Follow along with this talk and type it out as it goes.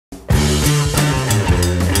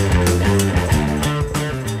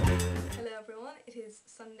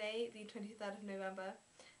the 23rd of November,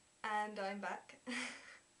 and I'm back.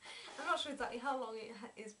 I'm not sure exactly how long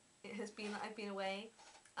it has been that I've been away,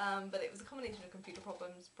 but it was a combination of computer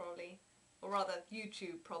problems probably, or rather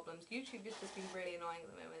YouTube problems. YouTube has just been really annoying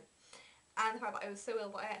at the moment, and the fact that I was so ill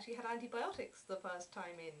that I actually had antibiotics the first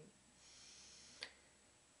time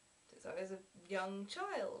since I was a young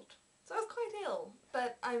child. So I was quite ill,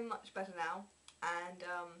 but I'm much better now, and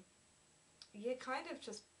yeah, kind of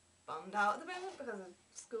just bummed out at the moment because of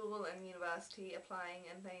school and university applying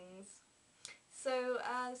and things. So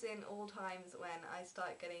as in all times when I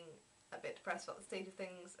start getting a bit depressed about the state of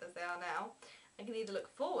things as they are now, I can either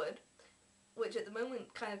look forward, which at the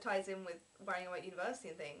moment kind of ties in with worrying about university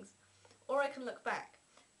and things, or I can look back,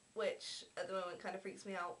 which at the moment kind of freaks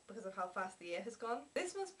me out because of how fast the year has gone.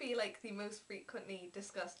 This must be like the most frequently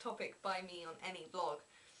discussed topic by me on any vlog,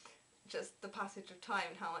 just the passage of time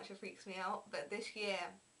and how much it freaks me out, but this year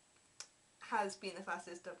has been the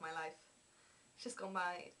fastest of my life. It's just gone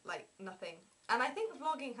by like nothing. And I think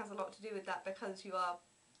vlogging has a lot to do with that, because you are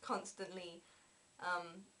constantly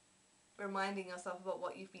reminding yourself about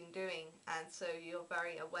what you've been doing, and so you're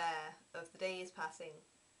very aware of the days passing,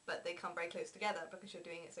 but they come very close together because you're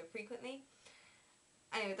doing it so frequently.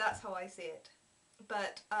 Anyway, that's how I see it.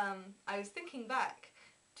 But I was thinking back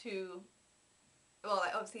to, well,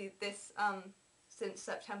 like obviously this, since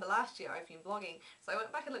September last year I've been vlogging, so I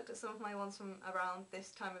went back and looked at some of my ones from around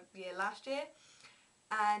this time of year last year,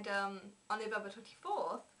 and on November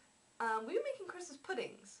 24th we were making Christmas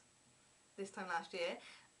puddings this time last year.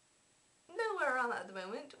 Nowhere around that at the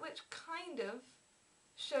moment, which kind of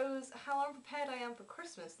shows how unprepared I am for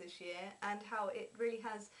Christmas this year and how it really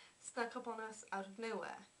has snuck up on us out of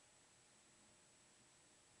nowhere.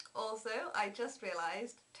 Also, I just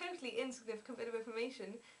realised, totally insignificant bit of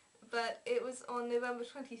information, but it was on November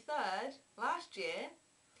 23rd last year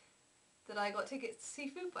that I got tickets to see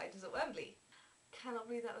Foo Fighters at Wembley. Cannot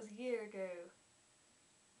believe that was a year ago.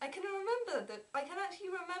 I can actually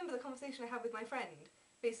remember the conversation I had with my friend,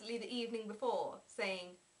 basically the evening before,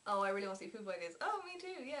 saying, oh, I really want to see Foo Fighters. Oh, me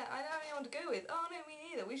too, yeah, I don't know anyone to go with. Oh no, me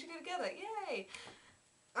neither, we should go together, yay!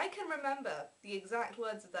 I can remember the exact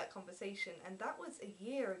words of that conversation, and that was a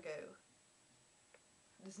year ago.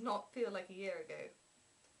 It does not feel like a year ago.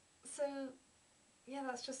 So, yeah,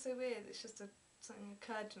 that's just so weird. It's just something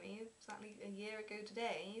occurred to me exactly a year ago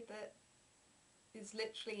today that is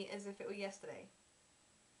literally as if it were yesterday.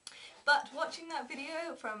 But watching that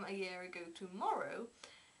video from a year ago tomorrow,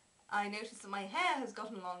 I noticed that my hair has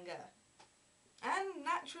gotten longer. And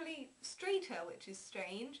naturally straighter, which is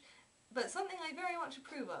strange, but something I very much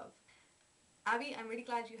approve of. Abby, I'm really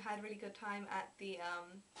glad you had a really good time at the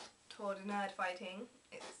Tour de Nerd fighting.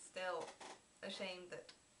 It's still a shame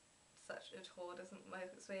that such a tour doesn't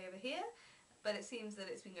work its way over here, but it seems that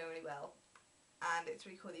it's been going really well, and it's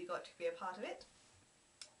really cool that you got to be a part of it.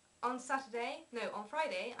 On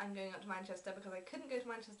Friday, I'm going up to Manchester because I couldn't go to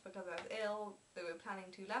Manchester because I was ill, though we were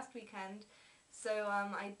planning to last weekend, so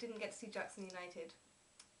I didn't get to see Jackson United,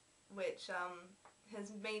 which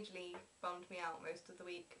has majorly bummed me out most of the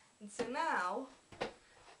week. And so now,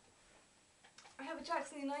 I have a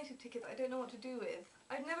Jackson United ticket that I don't know what to do with.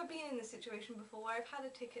 I've never been in this situation before where I've had a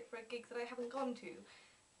ticket for a gig that I haven't gone to,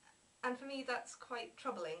 and for me that's quite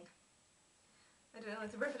troubling. I don't know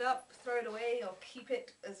whether to rip it up, throw it away, or keep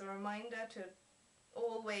it as a reminder to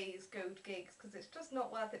always go to gigs, because it's just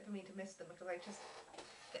not worth it for me to miss them, because I just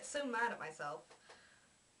get so mad at myself.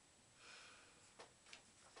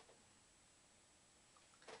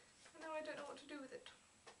 And now I don't know what to do with it.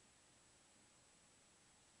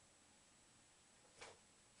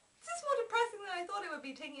 This is more depressing than I thought it would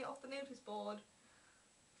be, taking it off the notice board.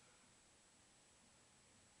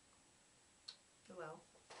 Oh well.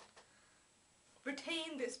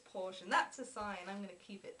 Retain this portion. That's a sign. I'm going to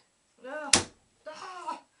keep it. Ugh.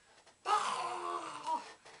 Ah. Ah.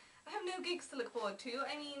 I have no gigs to look forward to.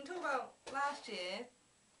 I mean, talk about last year.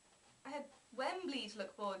 I had Wembley to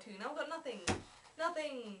look forward to. Now I've got nothing.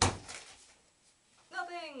 Nothing.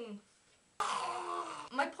 Nothing. Ah.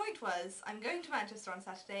 My point was, I'm going to Manchester on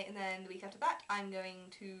Saturday, and then the week after that I'm going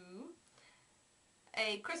to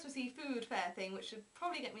a Christmassy food fair thing, which should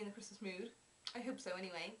probably get me in the Christmas mood. I hope so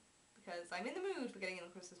anyway, because I'm in the mood for getting in the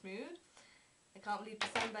Christmas mood. I can't believe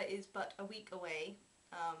December is but a week away,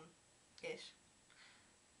 ish.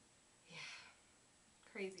 Yeah,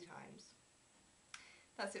 crazy times.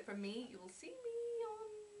 That's it from me. You will see me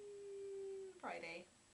on Friday.